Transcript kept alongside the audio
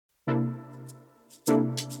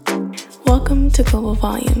Welcome to Global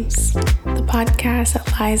Volumes, the podcast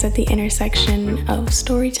that lies at the intersection of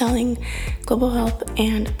storytelling, global health,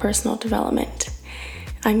 and personal development.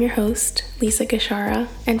 I'm your host, Lisa Gashara,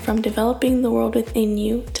 and from developing the world within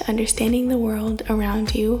you to understanding the world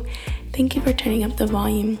around you, thank you for turning up the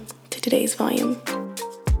volume to today's volume.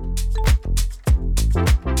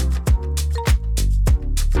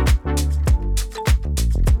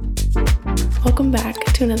 Welcome back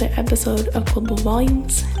to another episode of Global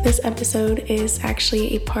Volumes. This episode is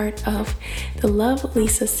actually a part of the Love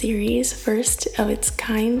Lisa series, first of its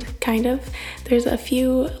kind of. There's a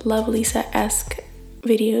few Love Lisa-esque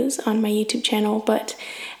videos on my YouTube channel, but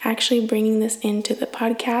actually bringing this into the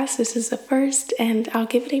podcast, this is the first, and I'll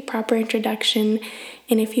give it a proper introduction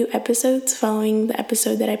in a few episodes following the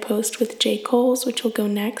episode that I post with J. Coles, which will go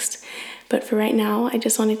next. But for right now, I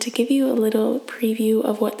just wanted to give you a little preview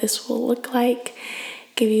of what this will look like,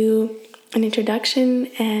 give you an introduction,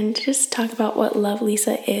 and just talk about what Love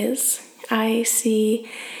Lisa is. I see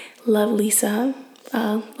Love Lisa,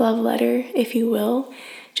 love letter, if you will,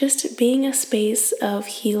 just being a space of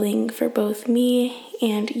healing for both me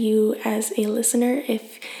and you as a listener.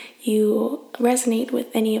 If you resonate with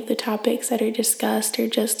any of the topics that are discussed, or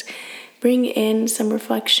just bring in some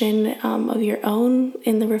reflection of your own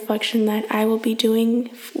in the reflection that I will be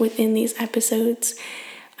doing within these episodes.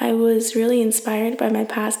 I was really inspired by my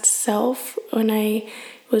past self when I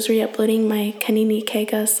was re-uploading my Kanini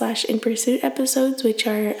Kega / In Pursuit episodes, which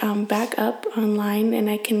are back up online, and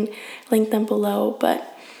I can link them below.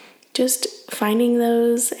 But just finding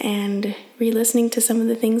those and re-listening to some of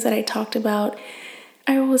the things that I talked about,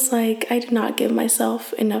 I was like, I did not give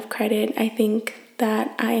myself enough credit. I think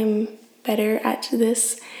that I am better at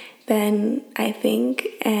this than I think,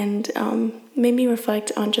 and made me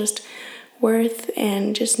reflect on just worth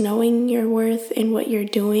and just knowing your worth in what you're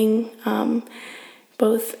doing,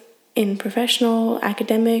 both in professional,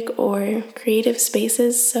 academic, or creative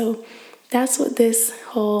spaces. So that's what this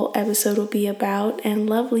whole episode will be about, and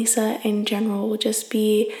Love Lisa in general will just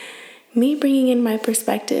be me bringing in my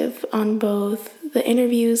perspective on both the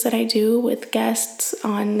interviews that I do with guests,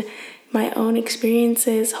 on my own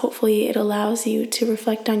experiences. Hopefully it allows you to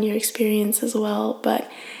reflect on your experience as well,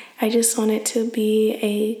 but I just want it to be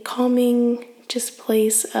a calming just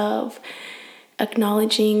place of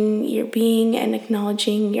acknowledging your being and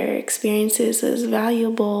acknowledging your experiences as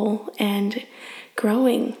valuable and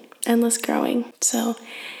growing, endless growing. So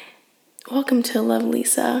welcome to Love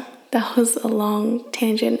Lisa. That was a long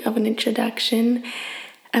tangent of an introduction.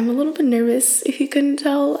 I'm a little bit nervous, if you couldn't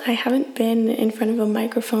tell. I haven't been in front of a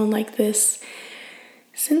microphone like this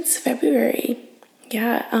since February.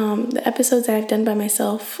 The episodes that I've done by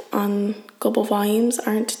myself on Global Volumes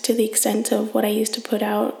aren't to the extent of what I used to put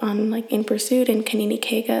out on In Pursuit and Kanini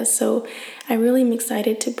Kega. So I really am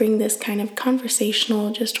excited to bring this kind of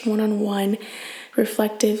conversational, just one-on-one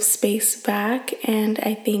reflective space back. And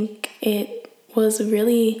I think it was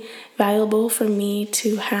really valuable for me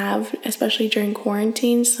to have, especially during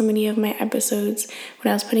quarantine. So many of my episodes, when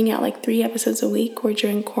I was putting out 3 episodes a week, were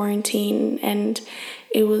during quarantine, and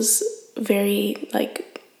it was very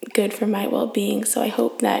good for my well-being. So I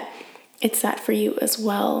hope that it's that for you as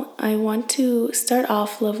well. I want to start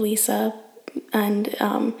off Love Lisa and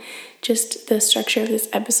just the structure of this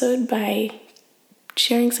episode by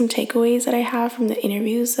sharing some takeaways that I have from the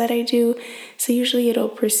interviews that I do. So usually it'll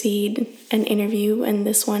precede an interview, and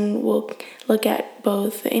this one will look at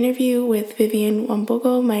both the interview with Vivian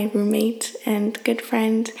Wambogo, my roommate and good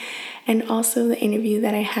friend, and also the interview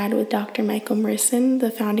that I had with Dr. Michael Merson, the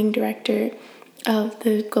founding director of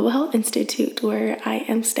the Global Health Institute, where I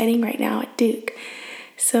am studying right now at Duke.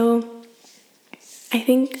 So I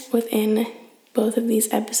think within both of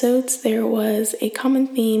these episodes, there was a common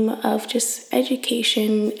theme of just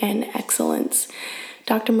education and excellence.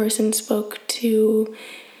 Dr. Merson spoke to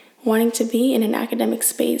wanting to be in an academic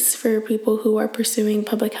space for people who are pursuing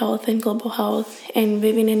public health and global health, and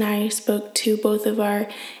Vivian and I spoke to both of our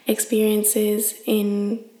experiences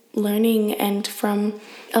in learning, and from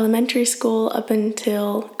elementary school up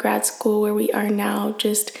until grad school, where we are now,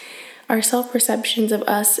 just our self-perceptions of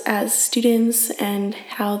us as students and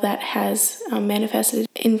how that has manifested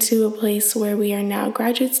into a place where we are now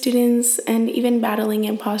graduate students, and even battling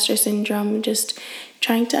imposter syndrome, just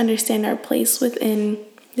trying to understand our place within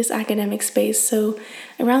this academic space. So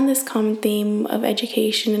around this common theme of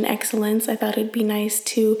education and excellence, I thought it'd be nice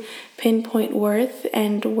to pinpoint worth,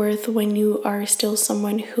 and worth when you are still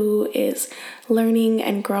someone who is learning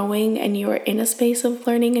and growing, and you are in a space of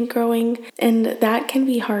learning and growing. And that can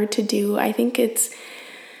be hard to do. I think it's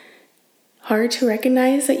hard to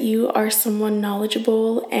recognize that you are someone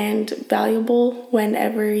knowledgeable and valuable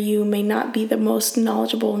whenever you may not be the most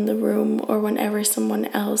knowledgeable in the room, or whenever someone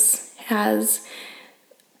else has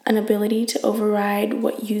an ability to override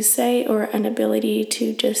what you say or an ability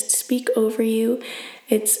to just speak over you.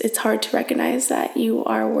 It's hard to recognize that you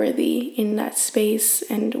are worthy in that space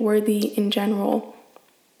and worthy in general.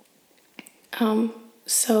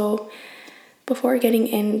 So before getting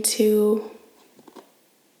into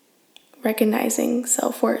recognizing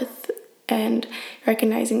self-worth and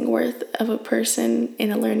recognizing worth of a person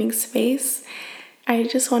in a learning space, I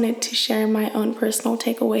just wanted to share my own personal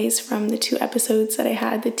takeaways from the 2 episodes that I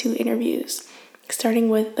had, the 2 interviews. Starting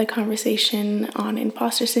with the conversation on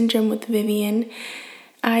imposter syndrome with Vivian,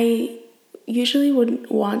 I usually would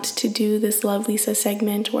want to do this Love Lisa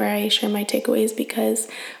segment where I share my takeaways, because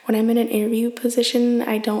when I'm in an interview position,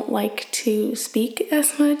 I don't like to speak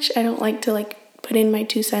as much. I don't like to put in my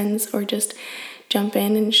 2 cents or just jump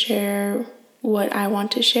in and share what I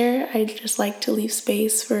want to share. I just like to leave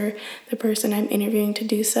space for the person I'm interviewing to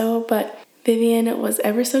do so. But Vivian was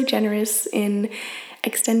ever so generous in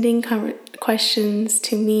extending questions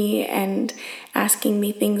to me and asking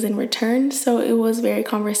me things in return. So it was very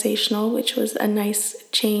conversational, which was a nice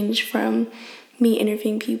change from me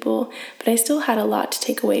interviewing people. But I still had a lot to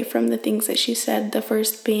take away from the things that she said. The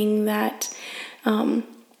first being that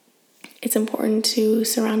it's important to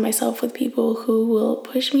surround myself with people who will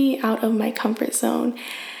push me out of my comfort zone.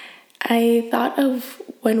 I thought of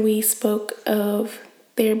when we spoke of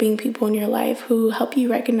there being people in your life who help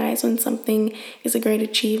you recognize when something is a great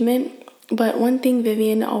achievement. But one thing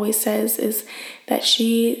Vivian always says is that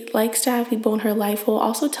she likes to have people in her life who will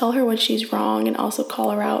also tell her when she's wrong and also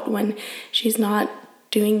call her out when she's not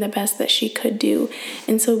doing the best that she could do.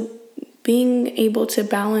 And so being able to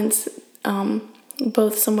balance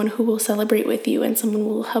both someone who will celebrate with you and someone who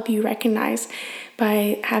will help you recognize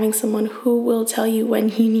by having someone who will tell you when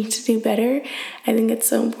you need to do better. I think it's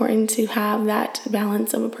so important to have that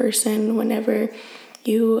balance of a person whenever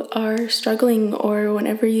you are struggling or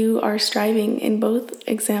whenever you are striving. In both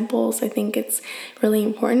examples, I think it's really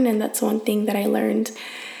important, and that's one thing that I learned.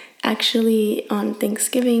 Actually, on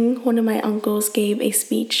Thanksgiving, one of my uncles gave a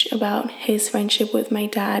speech about his friendship with my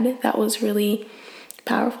dad that was really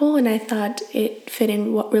powerful, and I thought it fit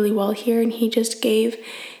in really well here. And he just gave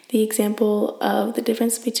the example of the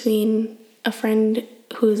difference between a friend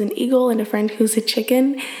who's an eagle and a friend who's a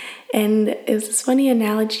chicken. And it was this funny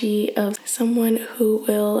analogy of someone who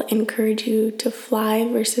will encourage you to fly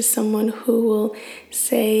versus someone who will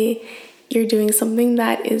say you're doing something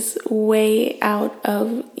that is way out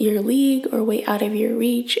of your league or way out of your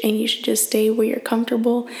reach and you should just stay where you're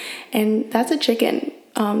comfortable. And that's a chicken.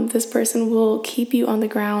 This person will keep you on the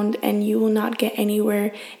ground and you will not get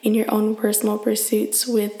anywhere in your own personal pursuits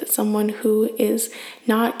with someone who is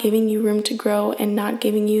not giving you room to grow and not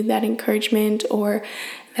giving you that encouragement or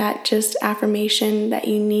that just affirmation that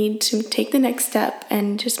you need to take the next step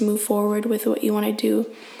and just move forward with what you want to do.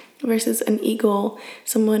 Versus an eagle,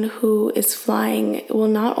 someone who is flying, will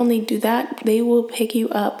not only do that, they will pick you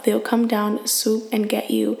up, they'll come down, swoop and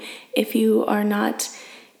get you if you are not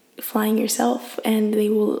flying yourself, and they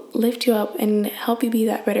will lift you up and help you be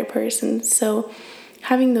that better person. So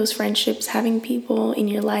having those friendships, having people in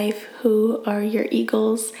your life who are your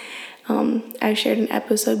eagles. I've shared an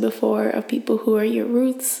episode before of people who are your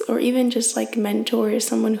roots, or even just like mentors,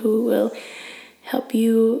 someone who will help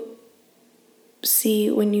you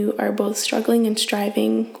see when you are both struggling and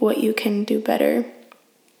striving what you can do better,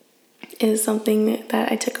 is something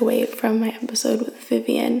that I took away from my episode with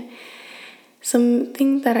Vivian.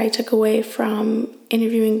 Something that I took away from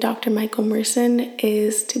interviewing Dr. Michael Merson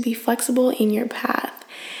is to be flexible in your path.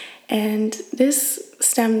 And this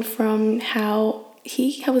stemmed from how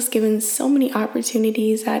he was given so many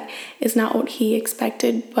opportunities that is not what he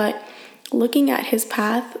expected, but looking at his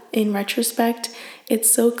path in retrospect,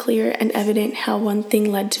 it's so clear and evident how one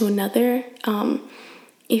thing led to another.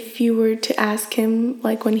 If you were to ask him,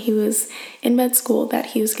 like when he was in med school, that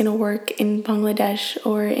he was going to work in Bangladesh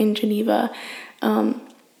or in Geneva,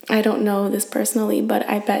 I don't know this personally, but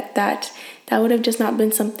I bet that would have just not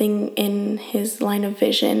been something in his line of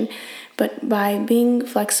vision. But by being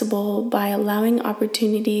flexible, by allowing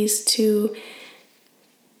opportunities to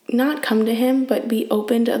not come to him, but be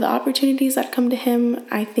open to the opportunities that come to him,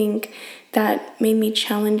 I think that made me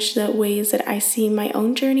challenge the ways that I see my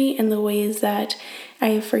own journey and the ways that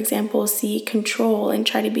I, for example, see control and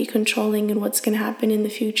try to be controlling in what's going to happen in the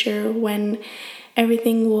future when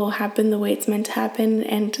everything will happen the way it's meant to happen.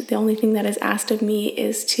 And the only thing that is asked of me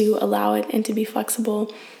is to allow it and to be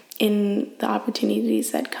flexible in the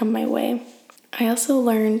opportunities that come my way. I also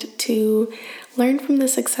learned to learn from the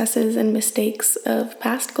successes and mistakes of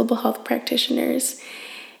past global health practitioners.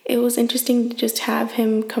 It was interesting to just have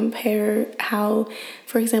him compare how,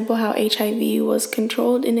 for example, how HIV was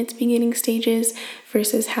controlled in its beginning stages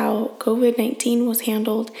versus how COVID-19 was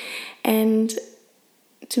handled, and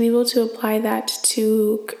to be able to apply that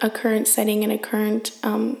to a current setting and a current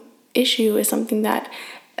issue is something that,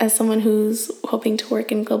 as someone who's hoping to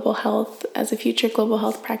work in global health as a future global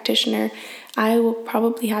health practitioner, I will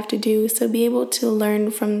probably have to do. So be able to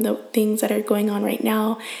learn from the things that are going on right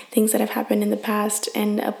now, things that have happened in the past,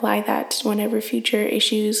 and apply that whenever future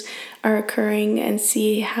issues are occurring, and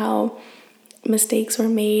see how mistakes were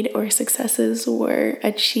made or successes were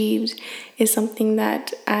achieved is something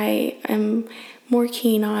that I am more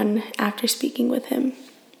keen on after speaking with him.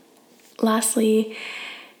 Lastly,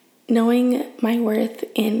 knowing my worth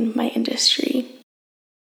in my industry.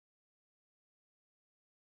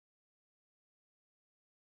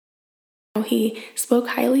 He spoke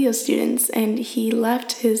highly of students, and he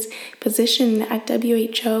left his position at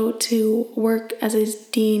WHO to work as a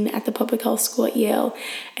dean at the public health school at Yale.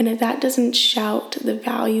 And if that doesn't shout the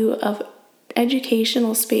value of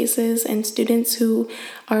educational spaces and students who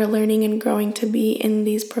are learning and growing to be in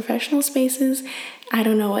these professional spaces, I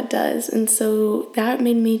don't know what does. And so that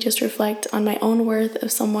made me just reflect on my own worth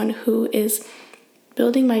of someone who is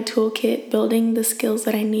building my toolkit, building the skills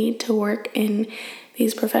that I need to work in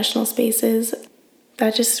these professional spaces.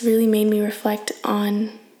 That just really made me reflect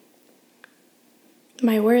on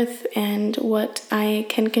my worth and what I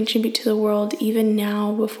can contribute to the world even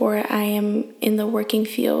now before I am in the working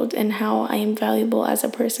field, and how I am valuable as a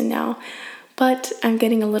person now. But I'm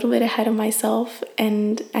getting a little bit ahead of myself,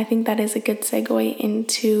 and I think that is a good segue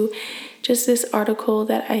into just this article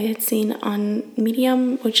that I had seen on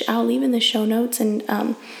Medium, which I'll leave in the show notes, and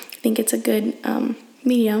I think it's a good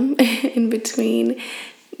medium in between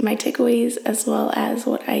my takeaways as well as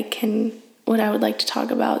what I would like to talk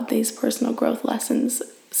about, these personal growth lessons.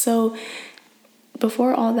 So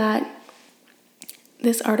before all that,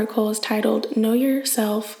 this article is titled "Know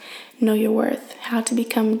Yourself, Know Your Worth: How to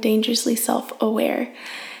Become Dangerously Self-Aware."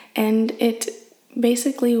 And it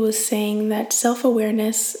basically was saying that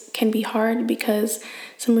self-awareness can be hard because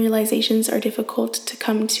some realizations are difficult to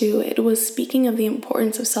come to. It was speaking of the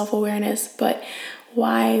importance of self-awareness, but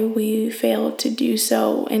why we fail to do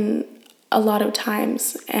so in a lot of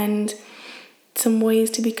times, and some ways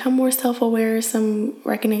to become more self-aware, some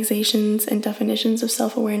recognitions and definitions of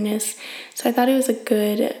self-awareness. So I thought it was a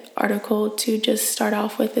good article to just start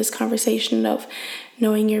off with this conversation of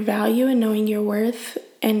knowing your value and knowing your worth.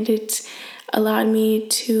 And it allowed me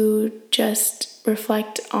to just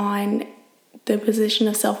reflect on the position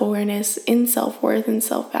of self-awareness in self-worth and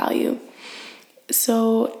self-value.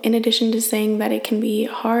 So in addition to saying that it can be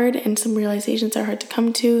hard and some realizations are hard to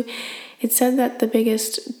come to, it said that the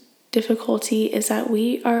biggest difficulty is that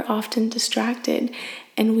we are often distracted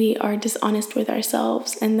and we are dishonest with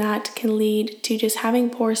ourselves, and that can lead to just having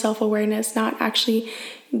poor self-awareness, not actually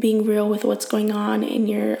being real with what's going on in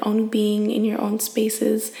your own being, in your own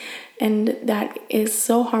spaces. And that is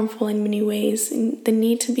so harmful in many ways. And the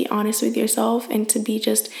need to be honest with yourself and to be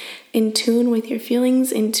just in tune with your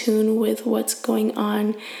feelings, in tune with what's going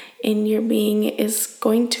on in your being, is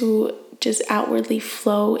going to just outwardly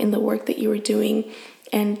flow in the work that you are doing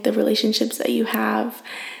and the relationships that you have.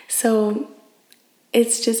 So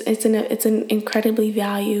it's an incredibly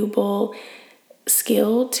valuable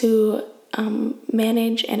skill to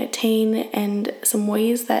manage and attain. And some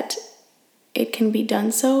ways that it can be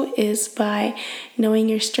done so is by knowing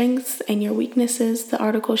your strengths and your weaknesses, the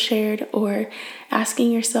article shared, or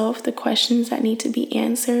asking yourself the questions that need to be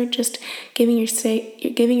answered, just giving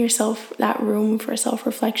yourself that room for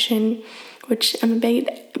self-reflection, which I'm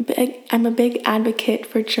a big advocate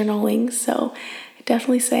for journaling. So I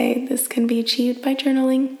definitely say this can be achieved by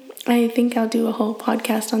journaling. I think I'll do a whole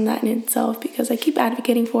podcast on that in itself because I keep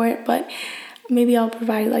advocating for it, but maybe I'll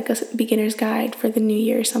provide like a beginner's guide for the new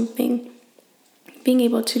year or something. Being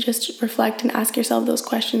able to just reflect and ask yourself those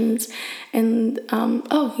questions. And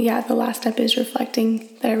the last step is reflecting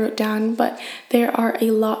that I wrote down, but there are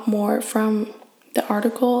a lot more from the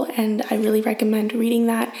article, and I really recommend reading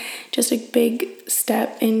that. Just a big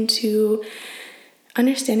step into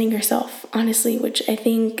understanding yourself, honestly, which I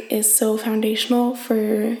think is so foundational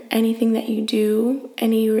for anything that you do,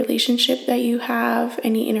 any relationship that you have,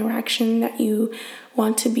 any interaction that you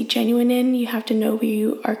want to be genuine in. You have to know where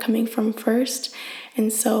you are coming from first.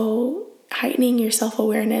 And so heightening your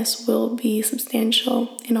self-awareness will be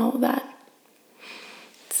substantial in all of that.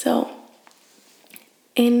 So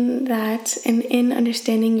in that and in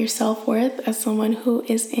understanding your self-worth as someone who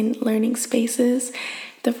is in learning spaces,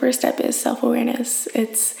 the first step is self-awareness.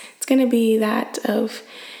 It's going to be that of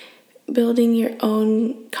building your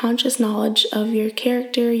own conscious knowledge of your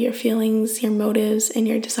character, your feelings, your motives, and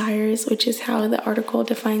your desires, which is how the article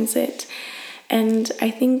defines it. And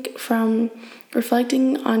I think from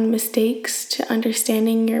reflecting on mistakes to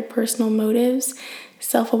understanding your personal motives,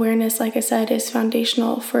 self-awareness, like I said, is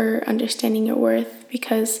foundational for understanding your worth,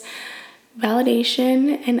 because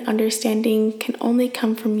validation and understanding can only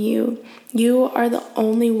come from you. You are the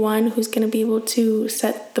only one who's going to be able to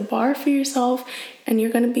set the bar for yourself, and you're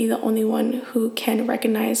going to be the only one who can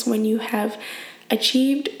recognize when you have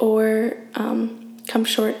achieved or come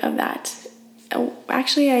short of that.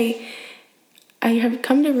 Actually, I have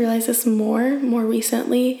come to realize this more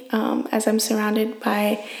recently as I'm surrounded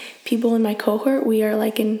by people in my cohort. We are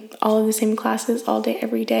like in all of the same classes all day,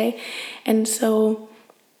 every day. And so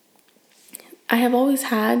I have always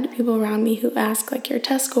had people around me who ask like your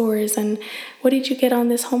test scores and what did you get on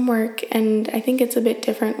this homework? And I think it's a bit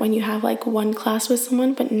different when you have like one class with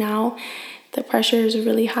someone, but now the pressure is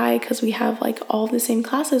really high because we have like all the same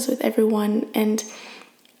classes with everyone, and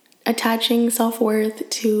attaching self-worth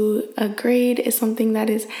to a grade is something that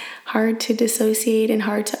is hard to dissociate and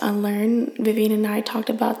hard to unlearn. Vivian and I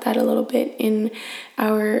talked about that a little bit in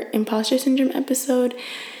our imposter syndrome episode.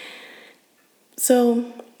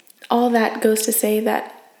 So all that goes to say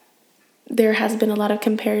that there has been a lot of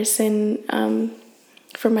comparison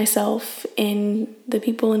for myself in the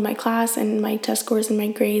people in my class and my test scores and my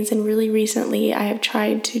grades. And really recently, I have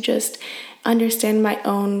tried to just understand my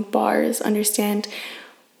own bars, understand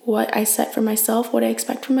what I set for myself, what I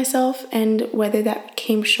expect for myself, and whether that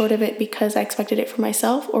came short of it because I expected it for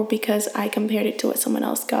myself or because I compared it to what someone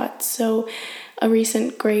else got. So a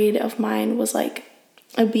recent grade of mine was like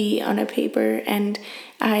a B on a paper, and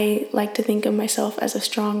I like to think of myself as a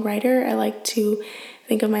strong writer. I like to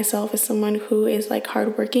think of myself as someone who is like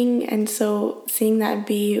hardworking, and so seeing that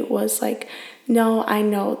B was like, no, I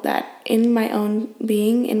know that in my own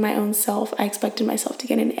being, in my own self, I expected myself to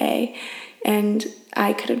get an A, and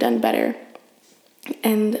I could have done better.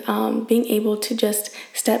 And being able to just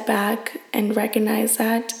step back and recognize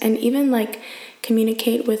that, and even like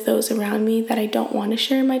communicate with those around me that I don't want to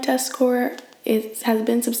share my test score, it has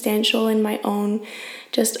been substantial in my own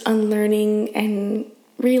just unlearning and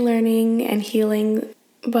relearning and healing.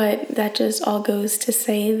 But that just all goes to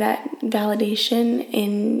say that validation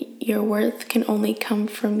in your worth can only come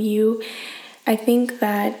from you. I think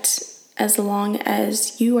that as long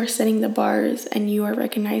as you are setting the bars and you are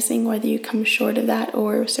recognizing whether you come short of that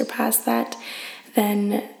or surpass that,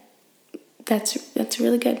 then that's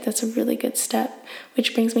really good. That's a really good step.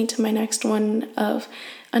 Which brings me to my next one of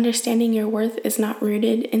understanding your worth is not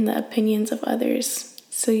rooted in the opinions of others.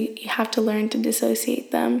 So you have to learn to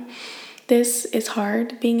dissociate them. This is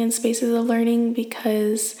hard, being in spaces of learning,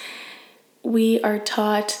 because we are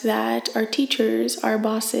taught that our teachers, our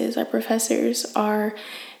bosses, our professors are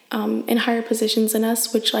in higher positions than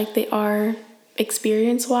us, which like they are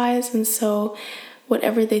experience-wise. And so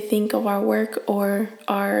whatever they think of our work or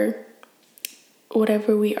our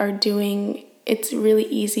whatever we are doing, it's really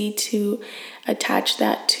easy to attach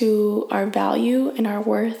that to our value and our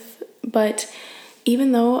worth. But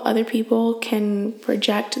even though other people can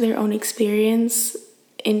project their own experience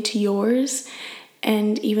into yours,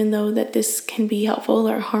 and even though that this can be helpful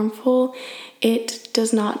or harmful, it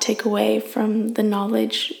does not take away from the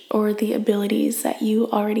knowledge or the abilities that you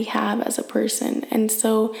already have as a person. And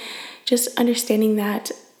so just understanding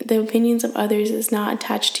that the opinions of others is not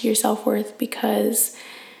attached to your self-worth, because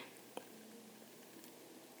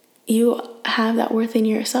you have that worth in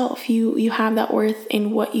yourself. You have that worth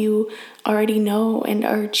in what you already know and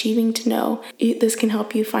are achieving to know. This can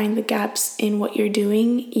help you find the gaps in what you're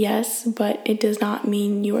doing, yes, but it does not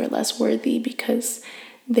mean you are less worthy because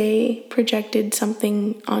they projected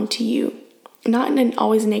something onto you, not in an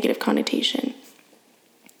always negative connotation.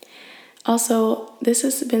 Also, this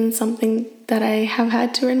has been something that I have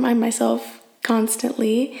had to remind myself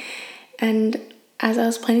constantly, and as I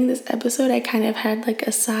was planning this episode, I kind of had like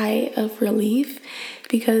a sigh of relief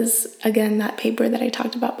because, again, that paper that I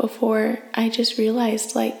talked about before, I just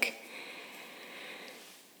realized like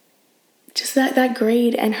just that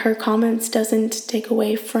grade and her comments doesn't take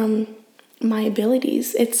away from my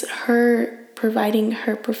abilities. It's her providing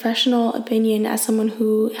her professional opinion as someone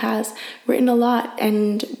who has written a lot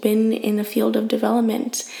and been in the field of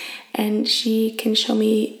development, and she can show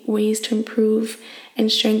me ways to improve and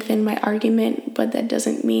strengthen my argument, but that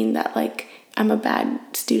doesn't mean that like I'm a bad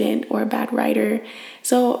student or a bad writer.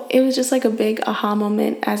 So it was just like a big aha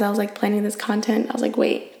moment as I was like planning this content. I was like,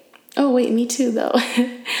 wait, me too though.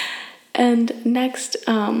 And next,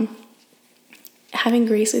 having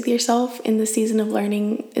grace with yourself in the season of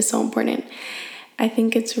learning is so important. I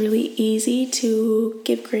think it's really easy to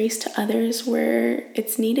give grace to others where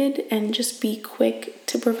it's needed and just be quick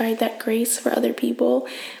to provide that grace for other people.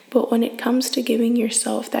 But when it comes to giving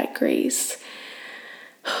yourself that grace,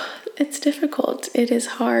 it's difficult. It is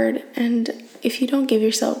hard. And if you don't give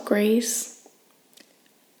yourself grace,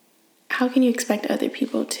 how can you expect other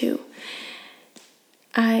people to?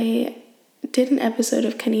 I did an episode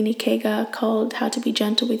of Kanini Kega called How to Be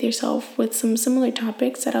Gentle with Yourself with some similar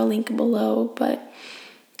topics that I'll link below, but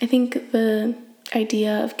I think the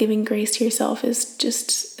idea of giving grace to yourself is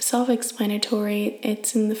just self-explanatory.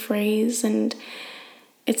 It's in the phrase, and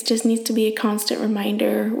it just needs to be a constant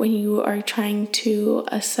reminder when you are trying to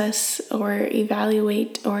assess or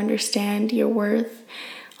evaluate or understand your worth.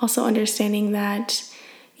 Also understanding that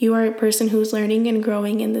you are a person who's learning and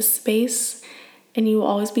growing in this space, and you will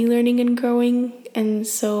always be learning and growing, and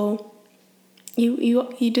so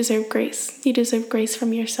you deserve grace. You deserve grace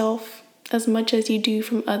from yourself as much as you do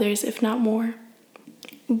from others, if not more.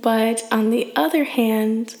 But on the other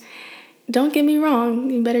hand, don't get me wrong,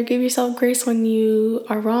 you better give yourself grace when you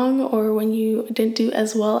are wrong or when you didn't do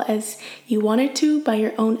as well as you wanted to by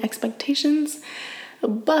your own expectations.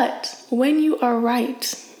 But when you are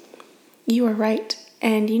right,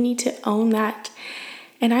 and you need to own that.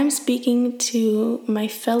 And I'm speaking to my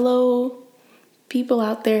fellow people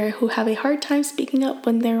out there who have a hard time speaking up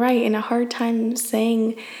when they're right and a hard time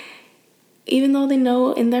saying, even though they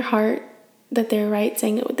know in their heart that they're right,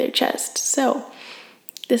 saying it with their chest. So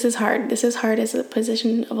this is hard. This is hard as a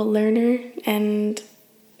position of a learner and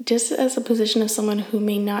just as a position of someone who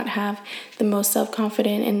may not have the most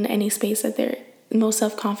self-confidence in any space that they're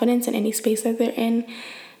in.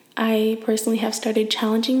 I personally have started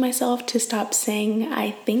challenging myself to stop saying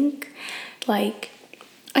I think. Like,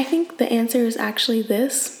 I think the answer is actually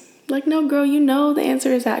this. Like, no, girl, you know the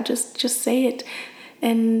answer is that. Just say it.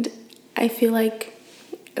 And I feel like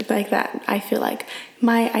that. I feel like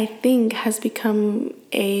my I think has become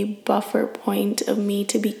a buffer point of me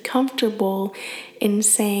to be comfortable in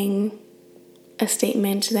saying a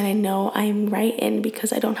statement that I know I'm right in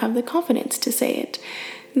because I don't have the confidence to say it.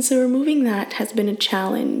 And so removing that has been a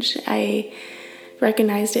challenge. I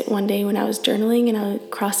recognized it one day when I was journaling and I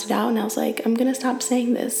crossed it out and I was like, I'm gonna stop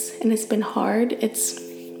saying this. And it's been hard. It's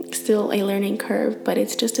still a learning curve, but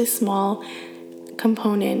it's just a small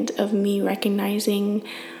component of me recognizing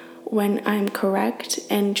when I'm correct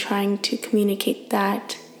and trying to communicate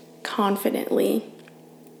that confidently.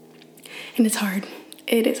 And it's hard.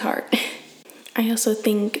 It is hard. I also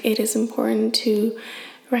think it is important to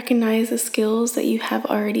recognize the skills that you have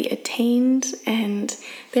already attained, and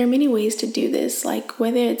there are many ways to do this, like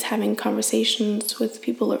whether it's having conversations with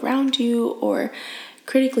people around you or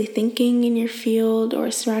critically thinking in your field or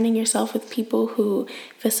surrounding yourself with people who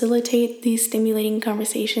facilitate these stimulating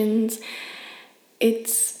conversations.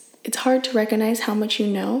 It's hard to recognize how much you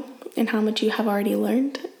know and how much you have already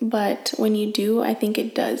learned, but when you do, I think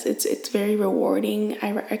it does. It's very rewarding.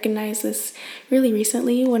 I recognized this really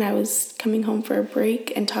recently when I was coming home for a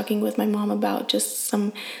break and talking with my mom about just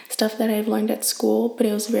some stuff that I've learned at school, but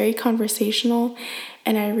it was very conversational,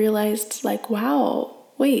 and I realized, like, wow,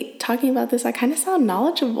 wait, talking about this, I kind of sound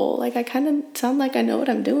knowledgeable. Like, I kind of sound like I know what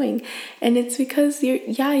I'm doing. And it's because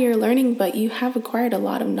you're learning, but you have acquired a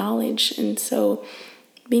lot of knowledge. And so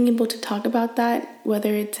being able to talk about that,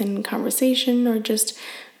 whether it's in conversation or just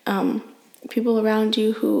people around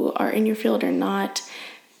you who are in your field or not,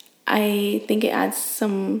 I think it adds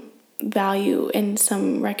some value and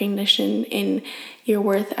some recognition in your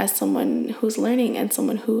worth as someone who's learning and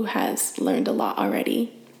someone who has learned a lot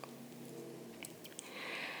already.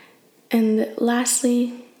 And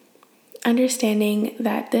lastly, understanding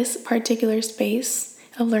that this particular space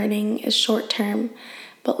of learning is short-term,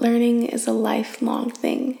 but learning is a lifelong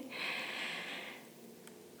thing.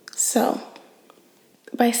 So,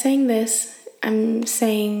 by saying this, I'm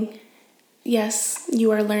saying, yes,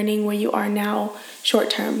 you are learning where you are now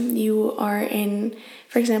short-term. You are in,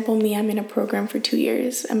 for example, me, I'm in a program for 2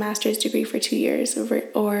 years, a master's degree for 2 years,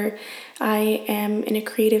 or I am in a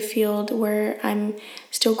creative field where I'm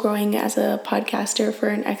still growing as a podcaster for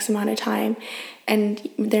an X amount of time. And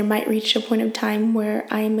there might reach a point of time where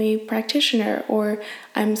I'm a practitioner or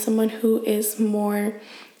I'm someone who is more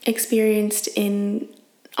experienced in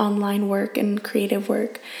online work and creative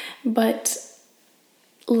work. But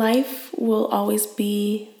life will always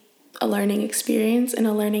be a learning experience and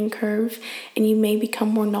a learning curve, and you may become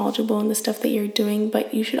more knowledgeable in the stuff that you're doing,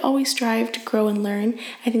 but you should always strive to grow and learn.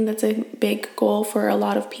 I think that's a big goal for a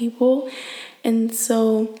lot of people. And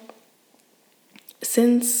so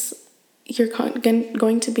since you're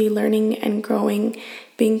going to be learning and growing,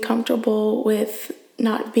 being comfortable with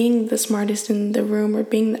not being the smartest in the room or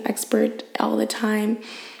being the expert all the time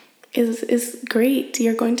is great.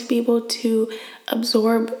 You're going to be able to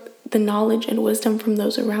absorb the knowledge and wisdom from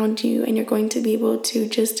those around you, and you're going to be able to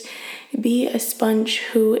just be a sponge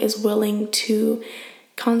who is willing to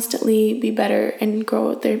constantly be better and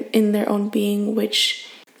grow in their own being, which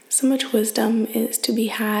so much wisdom is to be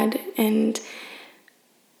had. And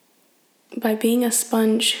by being a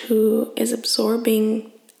sponge who is absorbing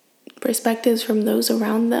perspectives from those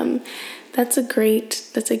around them, that's a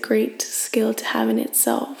great skill to have in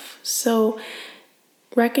itself. So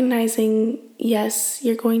recognizing, yes,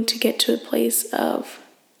 you're going to get to a place of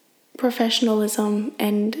professionalism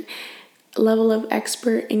and level of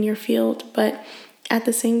expert in your field, but at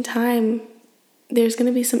the same time, there's going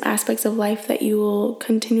to be some aspects of life that you will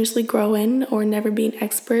continuously grow in or never be an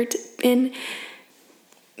expert in.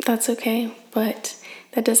 That's okay, but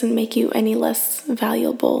that doesn't make you any less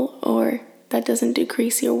valuable, or that doesn't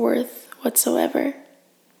decrease your worth whatsoever.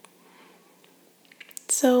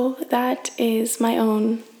 So that is my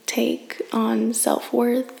own take on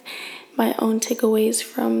self-worth, my own takeaways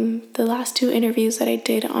from the last 2 interviews that I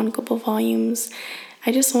did on Global Volumes.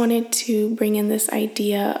 I just wanted to bring in this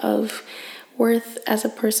idea of worth as a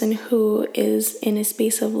person who is in a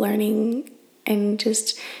space of learning, and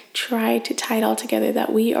just try to tie it all together,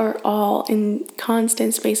 that we are all in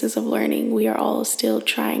constant spaces of learning. We are all still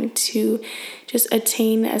trying to just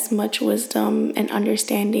attain as much wisdom and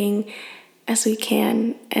understanding as we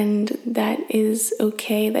can, and that is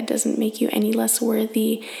okay. That doesn't make you any less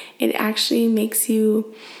worthy. It actually makes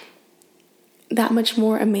you that much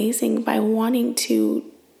more amazing by wanting to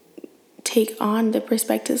take on the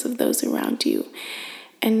perspectives of those around you.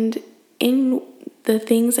 And in the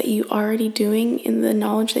things that you are already doing, in the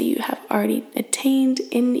knowledge that you have already attained,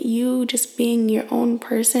 in you just being your own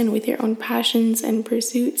person with your own passions and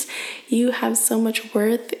pursuits, you have so much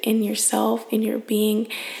worth in yourself, in your being,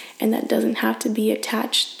 and that doesn't have to be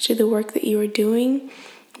attached to the work that you are doing,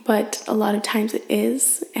 but a lot of times it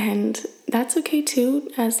is, and that's okay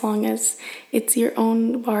too, as long as it's your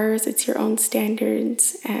own bars, it's your own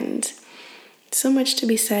standards, and so much to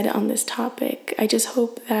be said on this topic. I just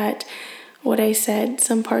hope that what I said,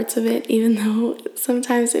 some parts of it, even though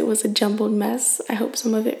sometimes it was a jumbled mess, I hope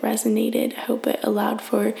some of it resonated. I hope it allowed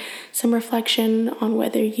for some reflection on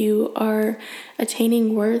whether you are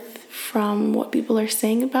attaining worth from what people are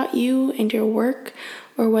saying about you and your work,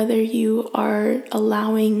 or whether you are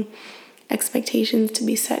allowing expectations to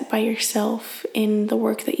be set by yourself in the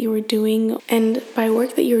work that you are doing. And by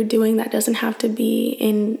work that you're doing, that doesn't have to be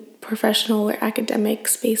in professional or academic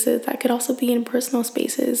spaces. That could also be in personal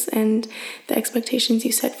spaces, and the expectations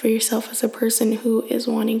you set for yourself as a person who is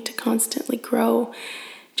wanting to constantly grow.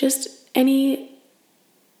 Just any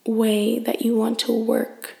way that you want to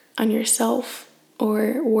work on yourself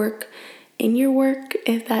or work in your work,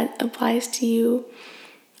 if that applies to you.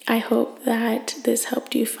 I hope that this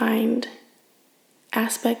helped you find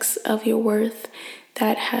aspects of your worth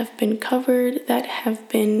that have been covered, that have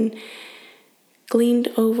been gleaned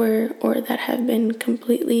over, or that have been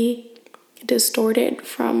completely distorted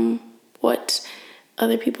from what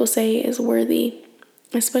other people say is worthy.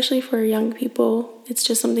 Especially for young people, it's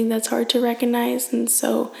just something that's hard to recognize. And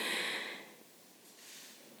so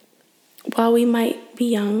while we might be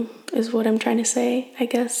young, is what I'm trying to say, I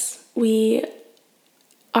guess, we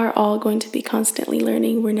are all going to be constantly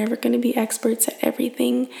learning. We're never going to be experts at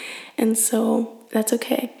everything, and so that's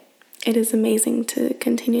okay. It is amazing to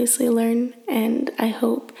continuously learn, and I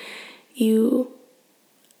hope you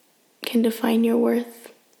can define your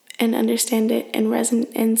worth and understand it and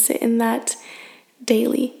resonate and sit in that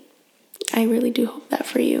daily. I really do hope that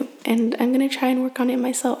for you, and I'm going to try and work on it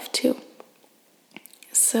myself too.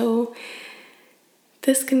 So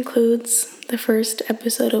this concludes the first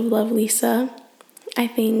episode of Love Lisa. I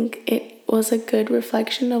think it was a good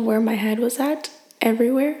reflection of where my head was at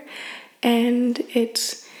everywhere, and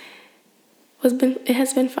it has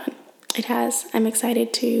been fun. It has. I'm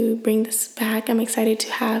excited to bring this back. I'm excited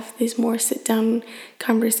to have these more sit-down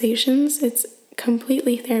conversations. It's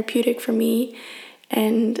completely therapeutic for me,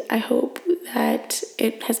 and I hope that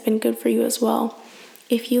it has been good for you as well.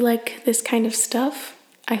 If you like this kind of stuff,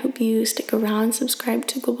 I hope you stick around, subscribe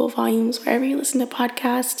to Global Volumes wherever you listen to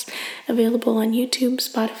podcasts, available on YouTube,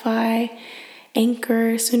 Spotify,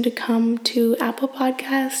 Anchor, soon to come to Apple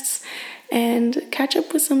Podcasts. and catch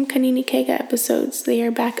up with some Kanini Kega episodes. They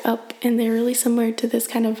are back up and they're really similar to this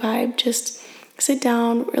kind of vibe. Just sit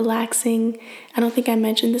down, relaxing. I don't think I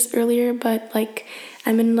mentioned this earlier, but like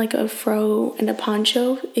I'm in like a fro and a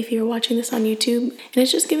poncho if you're watching this on YouTube, and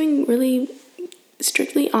it's just giving really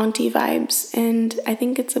strictly auntie vibes, and I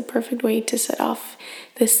think it's a perfect way to set off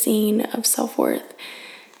this scene of self-worth.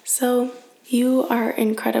 So you are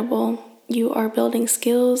incredible. You are building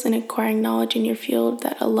skills and acquiring knowledge in your field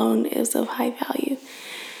that alone is of high value.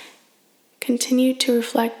 Continue to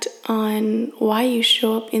reflect on why you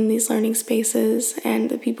show up in these learning spaces and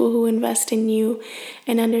the people who invest in you,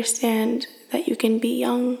 and understand that you can be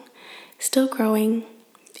young, still growing,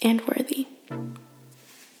 and worthy.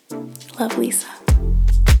 Love, Lisa.